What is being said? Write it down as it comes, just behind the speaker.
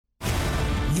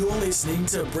You're listening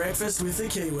to Breakfast with the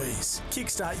Kiwis.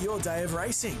 Kickstart your day of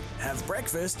racing. Have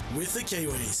breakfast with the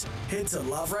Kiwis. Head to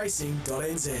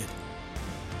loveracing.nz.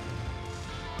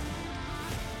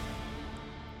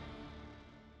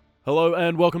 Hello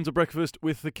and welcome to Breakfast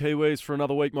with the Kiwis for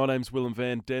another week. My name's Willem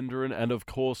van Denderen and of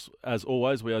course, as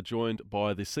always, we are joined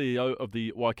by the CEO of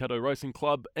the Waikato Racing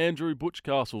Club, Andrew Butch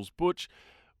Castles. Butch,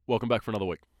 welcome back for another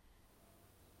week.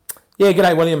 Yeah,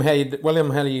 g'day William.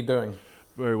 How are you doing?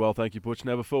 Very well, thank you, Butch.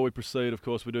 Now, before we proceed, of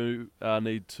course, we do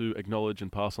need to acknowledge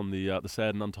and pass on the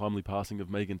sad and untimely passing of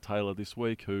Megan Taylor this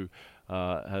week, who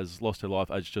has lost her life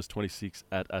aged just 26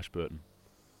 at Ashburton.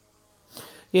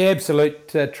 Yeah, absolute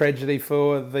tragedy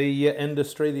for the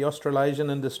industry, the Australasian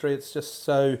industry. It's just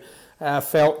so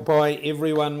felt by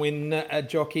everyone when a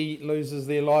jockey loses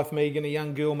their life. Megan, a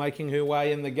young girl making her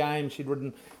way in the game. She'd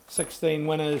ridden 16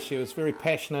 winners. She was very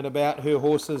passionate about her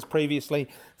horses previously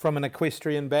from an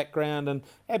equestrian background, and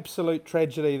absolute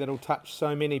tragedy that'll touch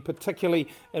so many, particularly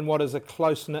in what is a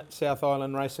close-knit South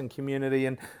Island racing community,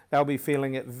 and they'll be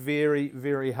feeling it very,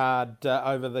 very hard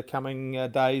over the coming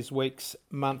days, weeks,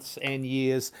 months and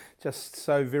years. Just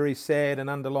so very sad, and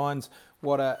underlines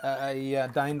what a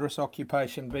dangerous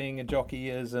occupation being a jockey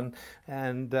is, and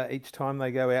each time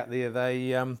they go out there,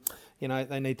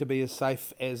 they need to be as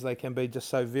safe as they can be. Just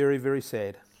so very, very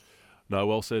sad. No,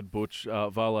 well said, Butch.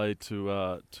 Valet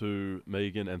to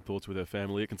Megan and thoughts with her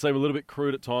family. It can seem a little bit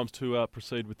crude at times to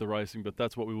proceed with the racing, but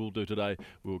that's what we will do today.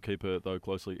 We will keep her, though,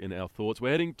 closely in our thoughts.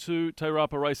 We're heading to Te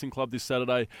Rapa Racing Club this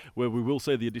Saturday, where we will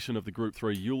see the addition of the Group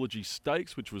 3 Eulogy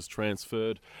Stakes, which was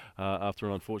transferred after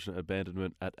an unfortunate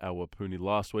abandonment at Awapuni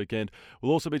last weekend.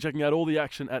 We'll also be checking out all the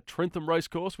action at Trentham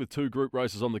Racecourse with two group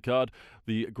races on the card,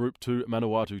 the Group 2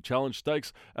 Manawatu Challenge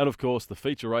Stakes, and, of course, the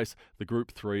feature race, the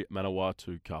Group 3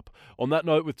 Manawatu Cup. On that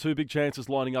note, with two big chances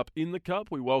lining up in the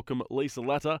Cup, we welcome Lisa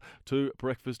Latta to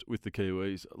Breakfast with the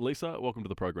Kiwis. Lisa, welcome to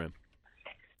the program.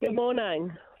 Good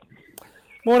morning.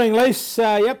 Morning,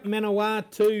 Lisa.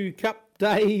 Manawatu Cup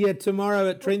Day tomorrow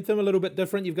at Trentham. A little bit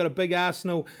different. You've got a big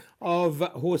arsenal of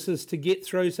horses to get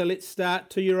through. So let's start.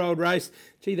 2-year-old race.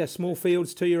 Gee, they're small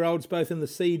fields, 2-year-olds, both in the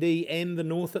CD and the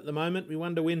North at the moment. We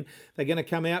wonder when they're going to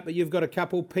come out. But you've got a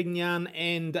couple, Pignan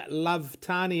and Love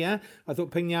Tania. I thought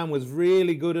Pignan was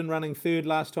really good in running third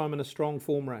last time in a strong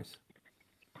form race.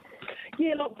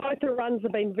 Yeah, look, both her runs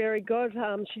have been very good.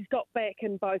 She's got back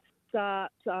in both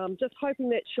starts. Just hoping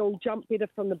that she'll jump better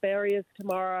from the barriers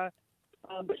tomorrow.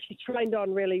 But she trained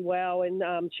on really well,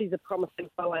 and she's a promising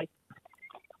filly.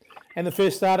 And the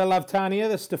first starter, Love Tania,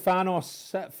 the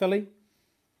Stefanos filly?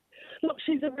 Look,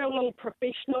 she's a real little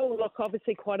professional. Look,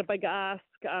 obviously quite a big ask.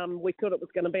 We thought it was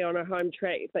going to be on her home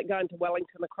track, but going to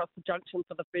Wellington across the junction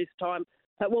for the first time,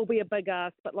 it will be a big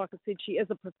ask. But like I said, she is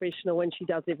a professional and she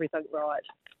does everything right.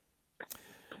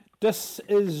 This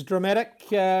is dramatic.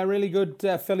 Really good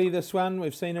filly, this one.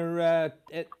 We've seen her at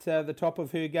the top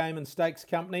of her game in Stakes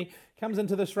Company. Comes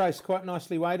into this race quite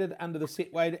nicely weighted under the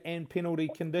set weight and penalty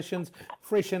conditions.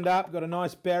 Freshened up, got a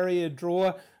nice barrier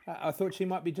draw. I thought she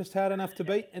might be just hard enough to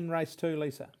beat in race 2,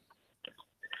 Lisa.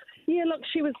 Yeah, look,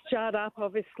 she was jarred up,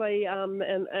 obviously,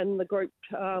 in the Group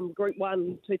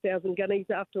 1 2,000 guineas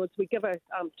afterwards. We give her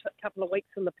a couple of weeks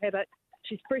in the paddock.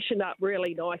 She's freshened up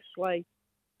really nicely.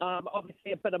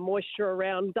 Obviously, a bit of moisture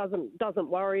around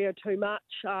doesn't worry her too much,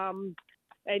 and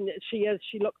she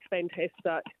looks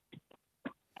fantastic.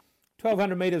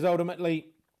 1,200 metres ultimately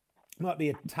might be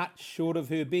a touch short of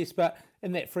her best, but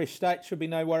in that fresh state should be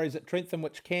no worries at Trentham,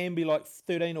 which can be like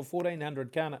 1,300 or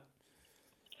 1,400, can't it?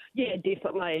 Yeah,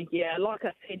 definitely. Yeah, like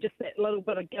I said, just that little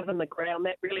bit of give in the ground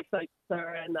that really suits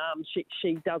her, and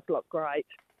she does look great.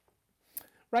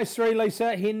 Race 3,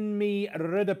 Lisa, Henmi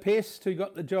Ridapest, who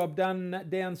got the job done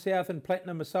down south, and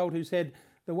Platinum Assault, who's had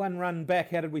the one run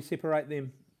back. How did we separate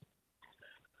them?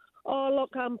 Oh,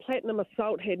 look, Platinum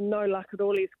Assault had no luck at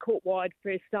all. He's caught wide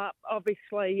first up.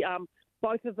 Obviously,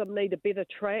 both of them need a better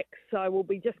track, so we'll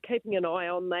be just keeping an eye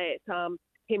on that.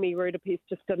 Henmi Ridapest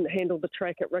just didn't handle the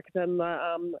track at Riccarton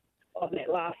on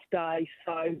that last day,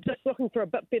 so just looking for a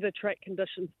bit better track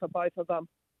conditions for both of them.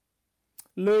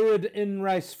 Lured in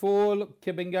race 4. Look,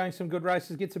 been going some good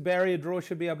races. Gets a barrier draw.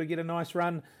 Should be able to get a nice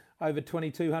run over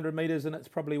 2,200 metres, and it's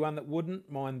probably one that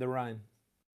wouldn't mind the rain.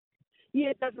 Yeah,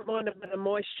 it doesn't mind a bit of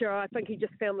moisture. I think he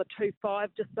just found the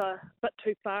 2.5 just a bit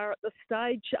too far at this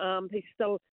stage. He's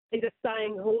a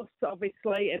staying horse,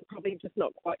 obviously, and probably just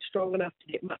not quite strong enough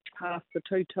to get much past the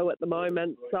 2.2 at the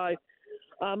moment. So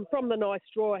from the nice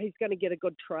draw, he's going to get a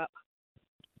good trip.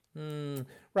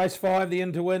 Race 5, the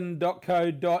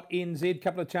interwin.co.nz.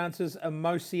 Couple of chances,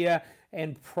 Amosia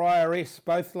and Prioress,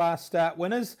 both last start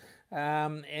winners.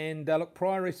 Look,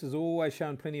 Prioress has always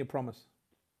shown plenty of promise.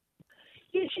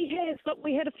 Yeah, she has. Look,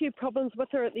 we had a few problems with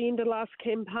her at the end of last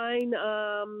campaign.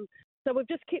 So we've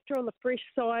just kept her on the fresh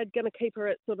side, going to keep her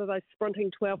at sort of those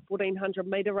sprinting 1,400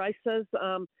 metre races.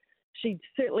 She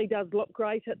certainly does look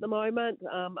great at the moment.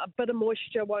 A bit of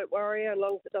moisture won't worry her as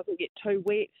long as it doesn't get too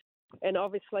wet. And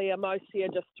obviously,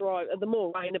 Amosia just thrives. The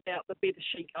more rain about, the better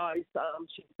she goes.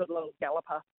 She's a good little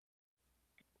galloper.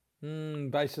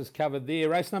 Bases covered there.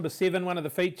 Race number 7, one of the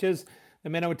features, the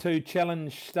Manawatu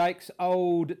Challenge Stakes,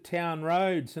 Old Town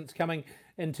Road, since coming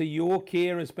into your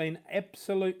care, has been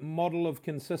absolute model of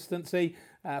consistency.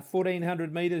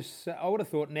 1,400 metres, I would have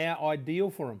thought now ideal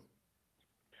for him.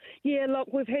 Yeah,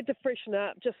 look, we've had to freshen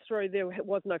up just through. There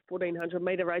was no 1,400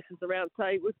 metre races around, so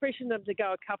we've freshened him to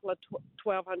go a couple of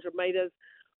 1,200 metres,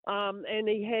 and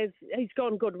he's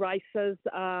gone good races,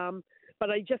 but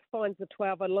he just finds the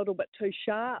 12 a little bit too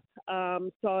sharp.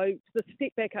 So the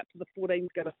step back up to the 14 is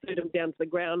going to suit him down to the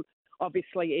ground.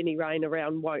 Obviously, any rain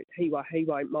around he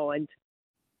won't mind.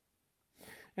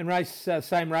 And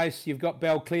same race, you've got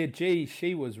Belclair. Gee,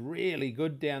 she was really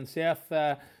good down south.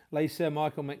 Lisa,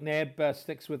 Michael McNabb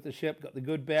sticks with the ship, got the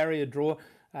good barrier draw.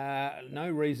 No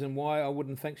reason why I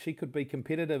wouldn't think she could be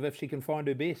competitive if she can find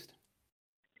her best.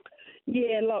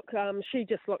 Yeah, look, she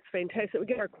just looks fantastic. We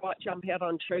get her a quiet jump out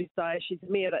on Tuesday. She's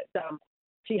a mare that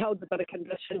she holds a bit of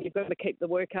condition. You've got to keep the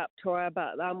work up to her.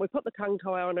 But we put the tongue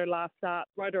tie on her last start,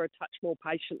 rode her a touch more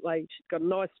patiently. She's got a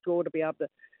nice draw to be able to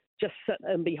just sit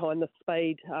in behind the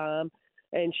speed.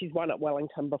 And she's won at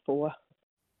Wellington before.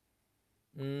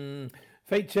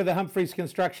 Feature the Humphreys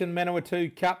Construction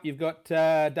Manawatu Cup. You've got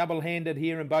double-handed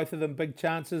here and both of them big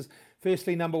chances.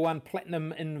 Firstly, number 1,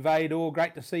 Platinum Invador.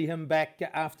 Great to see him back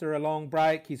after a long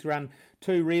break. He's run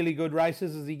 2 really good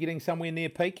races. Is he getting somewhere near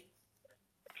peak?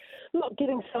 Not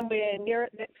getting somewhere near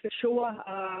it, that's for sure.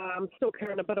 Still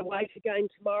carrying a bit of weight again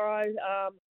tomorrow.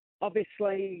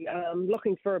 Obviously,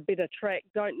 looking for a better track.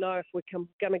 Don't know if we're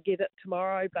going to get it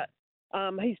tomorrow, but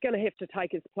he's going to have to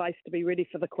take his place to be ready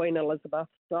for the Queen Elizabeth.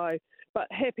 So, but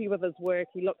happy with his work.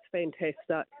 He looks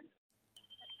fantastic.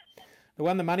 The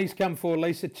one the money's come for,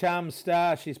 Lisa Charm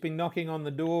Star. She's been knocking on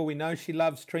the door. We know she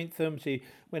loves Trentham. She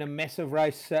won a massive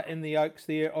race in the Oaks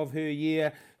there of her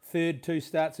year. 3rd 2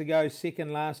 starts ago,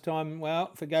 2nd last time.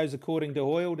 Well, if it goes according to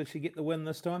Hoyle, does she get the win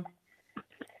this time?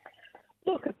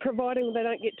 Look, providing they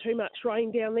don't get too much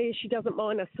rain down there, she doesn't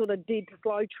mind a sort of dead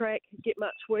slow track. Get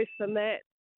much worse than that.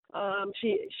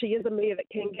 She is a mare that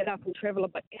can get up and travel a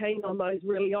bit keen on those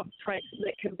really off tracks, and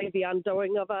that can be the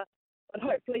undoing of her. But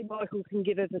hopefully Michael can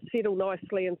get her to settle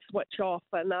nicely and switch off.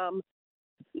 And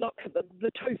look,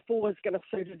 the 2-4 is going to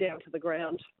suit her down to the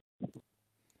ground.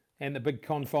 And the big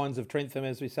confines of Trentham,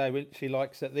 as we say, she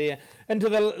likes it there. Into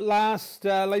the last,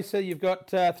 Lisa, you've got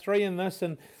 3 in this,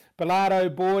 and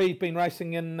Bilardo Boy been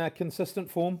racing in consistent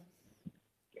form.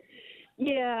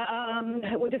 Yeah,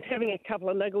 we're just having a couple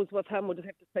of niggles with him. We'll just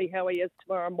have to see how he is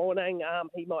tomorrow morning.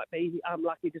 He might be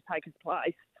lucky to take his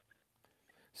place.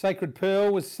 Sacred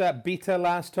Pearl was better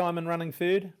last time in running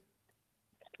 3rd.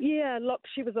 Yeah, look,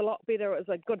 she was a lot better. It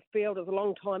was a good field. It was a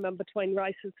long time in between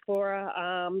races for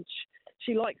her.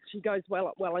 She goes well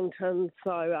at Wellington.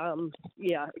 So,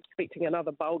 yeah, expecting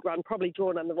another bold run. Probably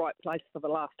drawn in the right place for the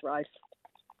last race.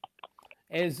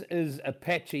 As is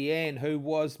Apache Ann, who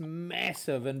was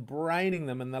massive and braining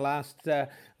them in the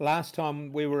last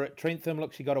time we were at Trentham.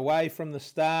 Look, she got away from the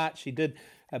start. She did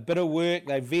a bit of work.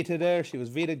 They vetted her. She was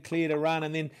vetted clear to run,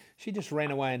 and then she just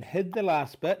ran away and hid the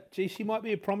last bit. Gee, she might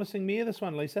be a promising mare, this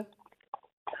one, Lisa.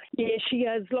 Yeah, she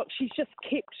is. Look, she's just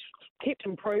kept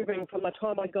improving from the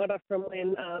time I got her from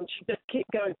when she just kept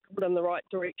going forward in the right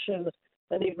direction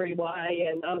in every way,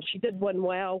 and she did win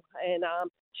well, and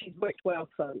she's worked well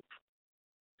since.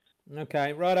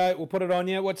 Okay, righto, we'll put it on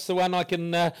you. What's the one I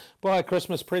can buy a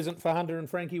Christmas present for Hunter and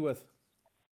Frankie with?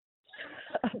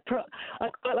 I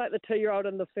quite like the 2-year-old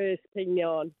in the first,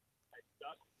 Pignon.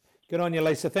 Good on you,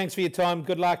 Lisa. Thanks for your time.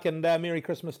 Good luck and Merry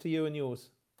Christmas to you and yours.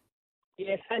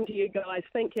 Yeah, same to you guys.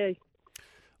 Thank you.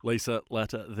 Lisa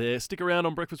Latter there. Stick around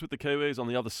on Breakfast with the Kiwis. On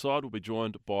the other side, we'll be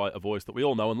joined by a voice that we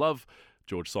all know and love,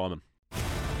 George Simon.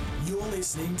 You're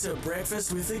listening to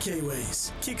Breakfast with the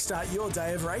Kiwis. Kickstart your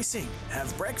day of racing.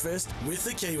 Have breakfast with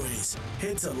the Kiwis.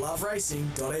 Head to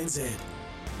loveracing.nz.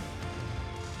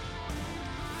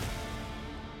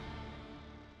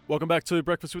 Welcome back to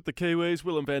Breakfast with the Kiwis.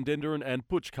 Willem van Denderen and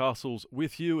Butch Castles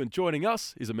with you. And joining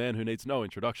us is a man who needs no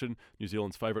introduction, New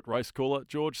Zealand's favourite race caller,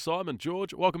 George Simon.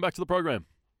 George, welcome back to the program.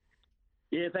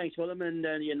 Yeah, thanks, Willem, and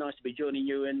nice to be joining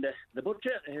you and the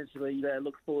Butcher as we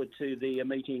look forward to the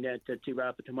meeting at Te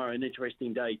Rapa tomorrow. An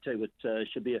interesting day too. It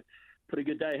should be a pretty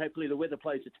good day. Hopefully the weather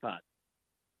plays its part.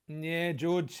 Yeah,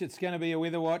 George, it's going to be a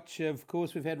weather watch. Of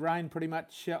course, we've had rain pretty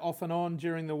much off and on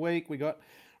during the week. We got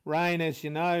rain, as you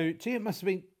know. Gee, it must have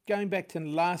been going back to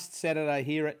last Saturday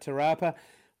here at Te Rapa.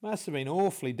 Must have been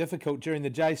awfully difficult during the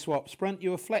J-Swap sprint.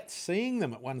 You were flat seeing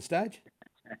them at one stage.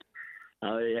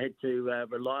 I had to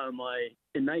rely on my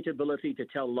innate ability to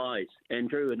tell lies,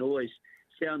 Andrew, and always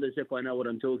sound as if I know what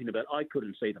I'm talking about. I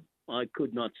couldn't see them. I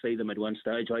could not see them at one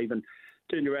stage. I even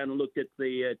turned around and looked at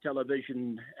the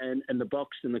television and the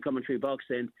box, in the commentary box,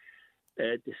 and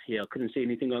I couldn't see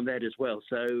anything on that as well.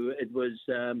 So it was,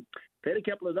 had a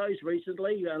couple of those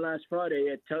recently. Last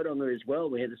Friday at Tauranga as well,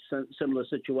 we had a similar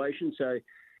situation. So,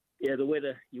 yeah, the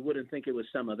weather, you wouldn't think it was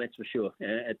summer, that's for sure,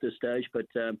 at this stage. But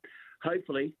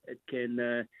hopefully it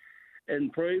can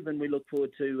improve, and we look forward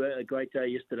to a great day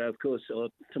yesterday, of course, or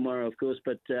tomorrow, of course.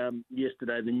 But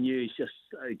yesterday, the news just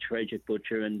so tragic,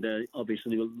 Butcher, and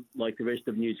obviously, like the rest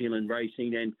of New Zealand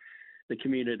racing and the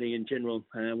community in general,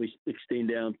 we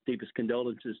extend our deepest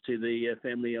condolences to the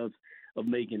family of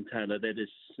Megan Taylor. That is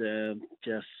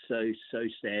just so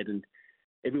sad, and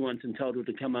everyone's entitled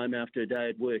to come home after a day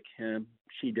at work.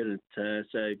 She didn't.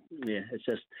 So, yeah, it's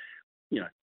just,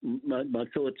 my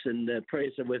thoughts and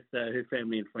prayers are with her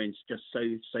family and friends. Just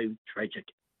so tragic.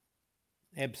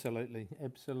 Absolute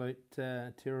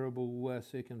terrible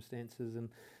circumstances,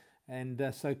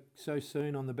 and so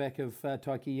soon on the back of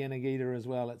Taiki Yanagita as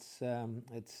well. It's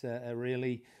a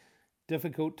really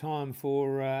difficult time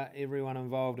for everyone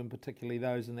involved, and particularly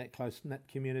those in that close-knit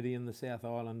community in the South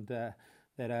Island that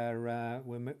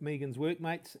were Megan's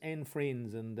workmates and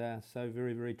friends, and so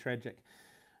very, very tragic.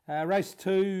 Race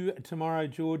 2 tomorrow,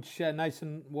 George,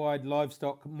 nationwide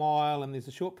livestock mile, and there's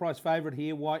a short price favourite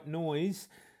here, White Noise.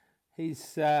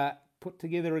 He's put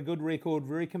together a good record,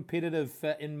 very competitive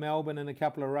in Melbourne in a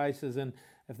couple of races, and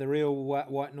if the real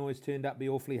White Noise turned up, be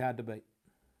awfully hard to beat.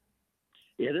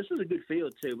 Yeah, this is a good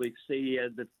field too. We see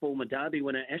the former Derby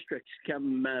winner Asterix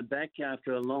come back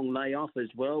after a long layoff as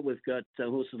well. We've got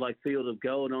horses like Field of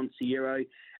Gold on Sierra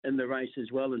in the race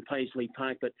as well, and Paisley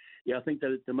Park. But yeah, I think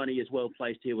the money is well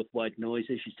placed here with White Noise.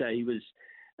 As you say, he was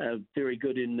very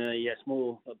good in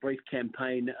a brief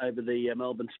campaign over the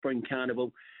Melbourne Spring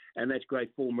Carnival, and that's great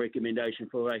form recommendation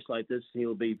for a race like this.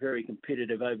 He'll be very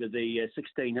competitive over the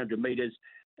 1,600 metres.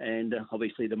 And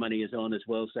obviously the money is on as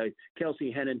well. So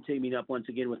Kelsey Hannon teaming up once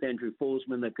again with Andrew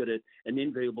Forsman. They've got an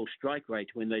enviable strike rate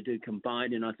when they do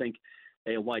combine. And I think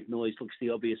White Noise looks the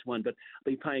obvious one. But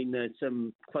I'll be paying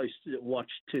some close watch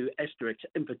to Asterix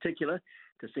in particular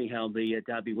to see how the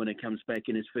Derby winner comes back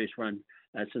in his first run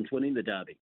since winning the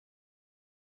Derby.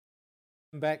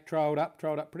 Back, trialled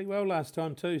up pretty well last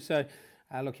time too. So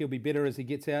look, he'll be better as he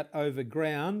gets out over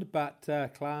ground. But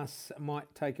class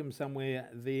might take him somewhere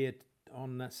there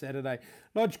on Saturday.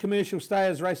 Lodge Commercial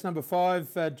Stayers, race number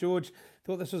 5. George,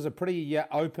 thought this was a pretty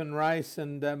open race,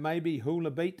 and maybe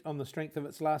Hula Beat on the strength of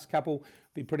its last couple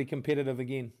be pretty competitive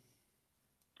again.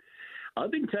 I've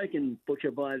been taken,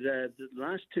 Butcher, by the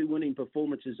last 2 winning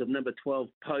performances of number 12,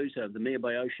 Poser, the mare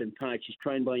by Ocean Park. She's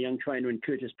trained by a young trainer in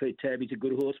Curtis Tab. He's a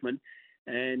good horseman.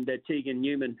 And Tegan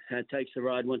Newman takes the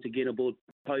ride once again aboard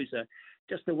Poser.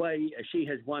 Just the way she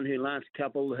has won her last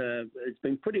couple, it's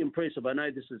been pretty impressive. I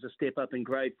know this is a step up in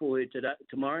grade for her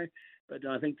tomorrow, but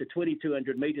I think the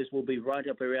 2,200 metres will be right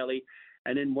up her alley.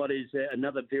 And in what is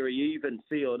another very even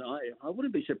field, I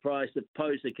wouldn't be surprised if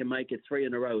Poser can make it 3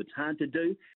 in a row. It's hard to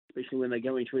do, especially when they're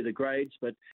going through the grades,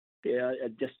 but yeah,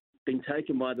 I've just been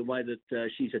taken by the way that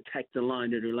she's attacked the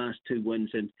line at her last 2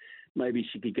 wins, and maybe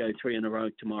she could go 3 in a row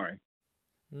tomorrow.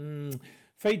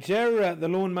 Feature the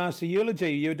Lawnmaster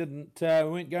Eulogy. You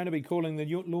weren't going to be calling the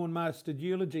Lawnmaster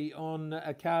Eulogy on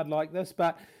a card like this,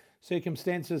 but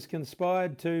circumstances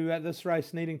conspired to this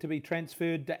race needing to be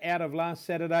transferred out of last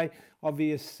Saturday.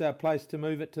 Obvious place to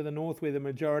move it to the north, where the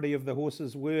majority of the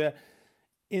horses were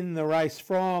in the race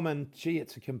from. And gee,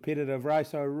 it's a competitive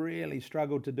race. I really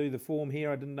struggled to do the form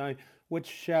here. I didn't know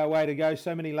which way to go.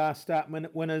 So many last start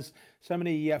minute winners, so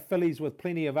many fillies with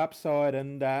plenty of upside,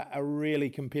 and a really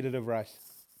competitive race.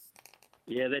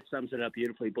 Yeah, that sums it up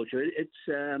beautifully, Butcher. It's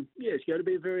going to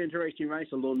be a very interesting race,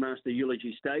 the Lawnmaster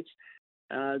Eulogy Stakes.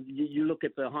 You look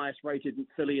at the highest rated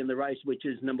filly in the race, which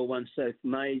is number 1, Soph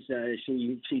Mays.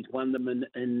 She's won them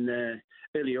in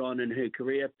earlier on in her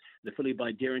career. The filly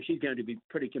by Darren, she's going to be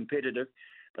pretty competitive.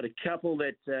 But a couple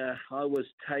that I was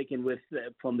taken with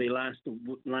from the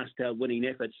last winning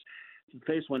efforts. The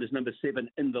first one is number 7,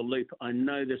 In the Loop. I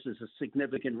know this is a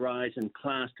significant rise in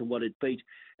class to what it beat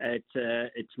at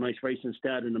its most recent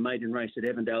start in the maiden race at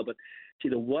Avondale. But see,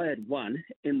 the way it won,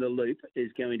 In the Loop,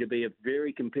 is going to be a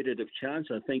very competitive chance.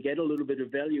 I think add a little bit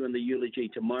of value in the Eulogy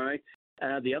tomorrow.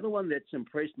 The other one that's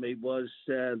impressed me was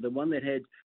the one that had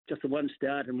just the one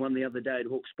start and one the other day at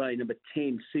Hawke's Bay, number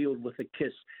 10, Sealed with a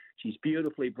Kiss. She's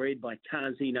beautifully bred by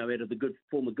Tarzino out of the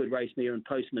former good race mare and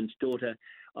Postman's Daughter.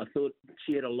 I thought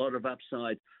she had a lot of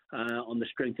upside on the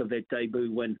strength of that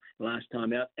debut win last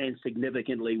time out, and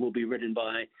significantly will be ridden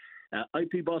by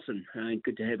Opie Bosson.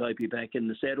 Good to have Opie back in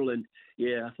the saddle. And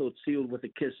yeah, I thought Sealed with a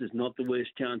Kiss is not the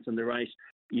worst chance in the race.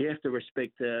 You have to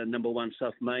respect number 1,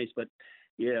 Soft Maze, but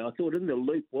yeah, I thought In the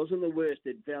Loop wasn't the worst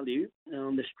at value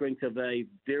on the strength of a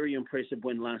very impressive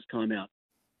win last time out.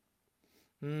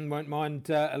 Won't mind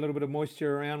a little bit of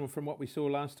moisture around from what we saw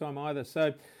last time either.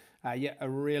 So, yeah, a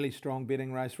really strong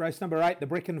betting race. Race number 8, the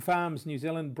Brecon Farms New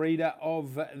Zealand Breeder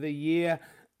of the Year.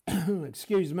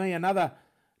 Excuse me, another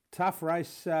tough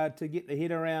race to get the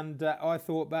head around, I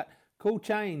thought, but Cool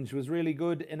Change was really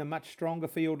good in a much stronger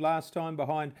field last time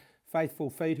behind Faithful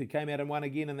Feet, who came out and won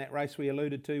again in that race we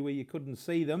alluded to where you couldn't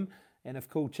see them. And if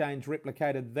Cool Change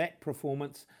replicated that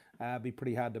performance, it'd be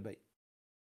pretty hard to beat.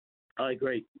 I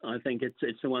agree. I think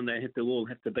it's the one they all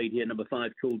have to beat here. Number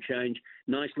 5, Cool Change,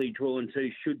 nicely drawn too,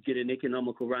 should get an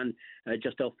economical run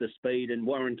just off the speed. And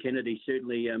Warren Kennedy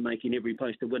certainly making every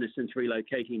post a winner since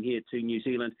relocating here to New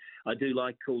Zealand. I do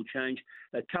like Cool Change.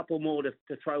 A couple more to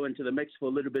throw into the mix for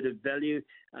a little bit of value.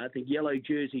 I think Yellow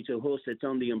Jersey's a horse that's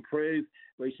on the improve.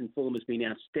 Recent form has been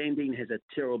outstanding, has a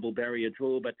terrible barrier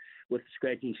draw, but with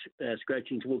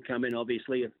scratchings will come in,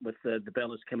 obviously, with the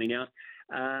balance coming out.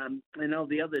 And of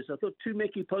the others, I thought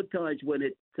Tumeki Potage when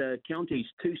it Counties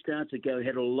 2 starts ago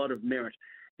had a lot of merit.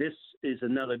 This is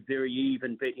another very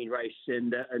even betting race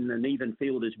and an even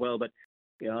field as well. But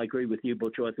yeah, I agree with you,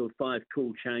 Butcher. I thought 5,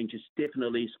 Cool Change is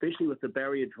definitely, especially with the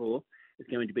barrier draw, is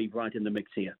going to be right in the mix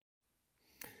here.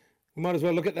 We might as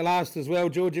well look at the last as well,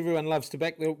 George. Everyone loves to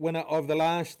back the winner of the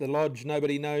last, the Lodge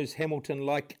Nobody Knows Hamilton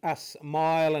Like Us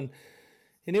Mile. And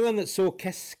anyone that saw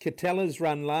Cascatella's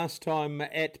run last time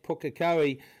at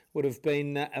Pukekohe would have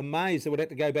been amazed. They would have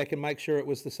to go back and make sure it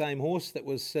was the same horse that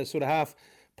was sort of half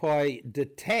pie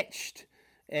detached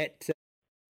at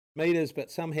metres,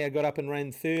 but somehow got up and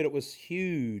ran third. It was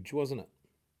huge, wasn't it?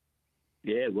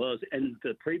 Yeah, it was. And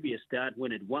the previous start,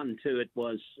 when it won too, it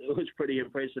was pretty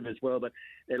impressive as well. But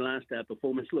their last start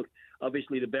performance, look,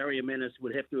 obviously the barrier menace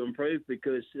would have to improve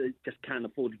because they just can't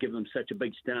afford to give them such a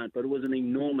big start. But it was an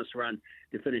enormous run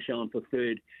to finish on for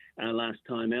third last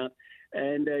time out.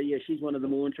 And, yeah, she's one of the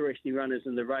more interesting runners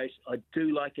in the race. I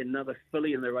do like another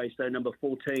filly in the race, though, number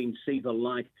 14, See the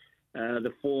Light.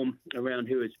 The form around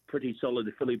her is pretty solid,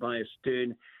 the filly by a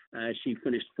stern. She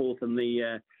finished 4th in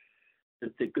the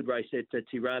good race at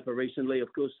Tirapa recently.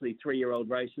 Of course, the 3-year-old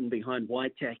racing behind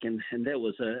Waitack, and that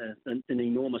was an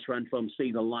enormous run from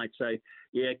See the Light. So,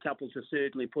 yeah, couples are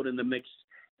certainly put in the mix.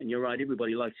 And you're right,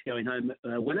 everybody likes going home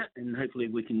winner, and hopefully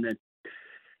we can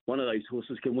one of those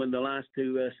horses can win the last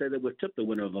to say that we've tipped the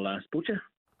winner of the last, Butcher.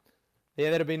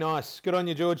 Yeah, that'd be nice. Good on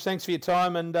you, George. Thanks for your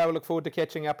time, and we look forward to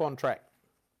catching up on track.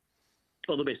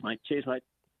 All the best, mate. Cheers, mate.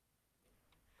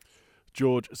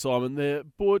 George Simon there.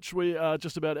 Butch, we are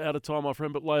just about out of time, my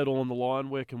friend, but lay it all on the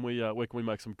line. Where can we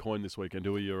make some coin this weekend?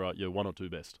 Who are your 1 or 2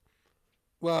 best?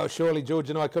 Well, surely George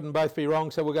and I couldn't both be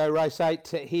wrong, so we'll go race 8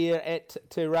 here at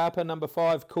Te Rapa. Number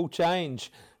 5, Cool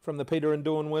Change from the Peter and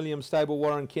Dawn Williams stable.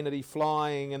 Warren Kennedy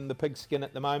flying in the pigskin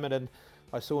at the moment, and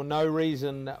I saw no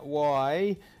reason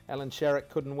why Alan Sharrock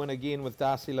couldn't win again with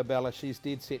Darcy Labella. She's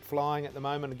dead set flying at the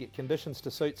moment and get conditions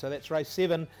to suit. So that's race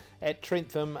 7 at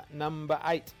Trentham, number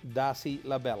 8, Darcy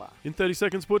Labella. In 30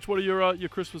 seconds, Butch, what are your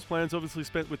Christmas plans? Obviously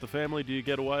spent with the family. Do you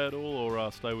get away at all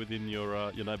or stay within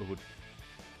your neighbourhood?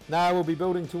 No, we'll be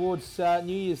building towards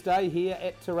New Year's Day here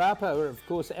at Te Rapa. Of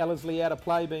course, Ellerslie out of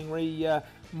play, being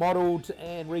remodelled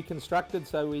and reconstructed,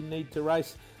 so we need to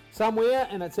race somewhere,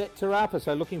 and it's at Te Rapa.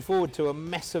 So looking forward to a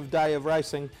massive day of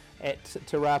racing at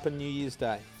Te Rapa New Year's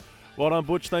Day. Well done,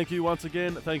 Butch. Thank you once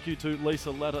again. Thank you to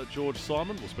Lisa Latta, George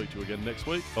Simon. We'll speak to you again next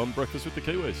week on Breakfast with the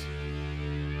Kiwis.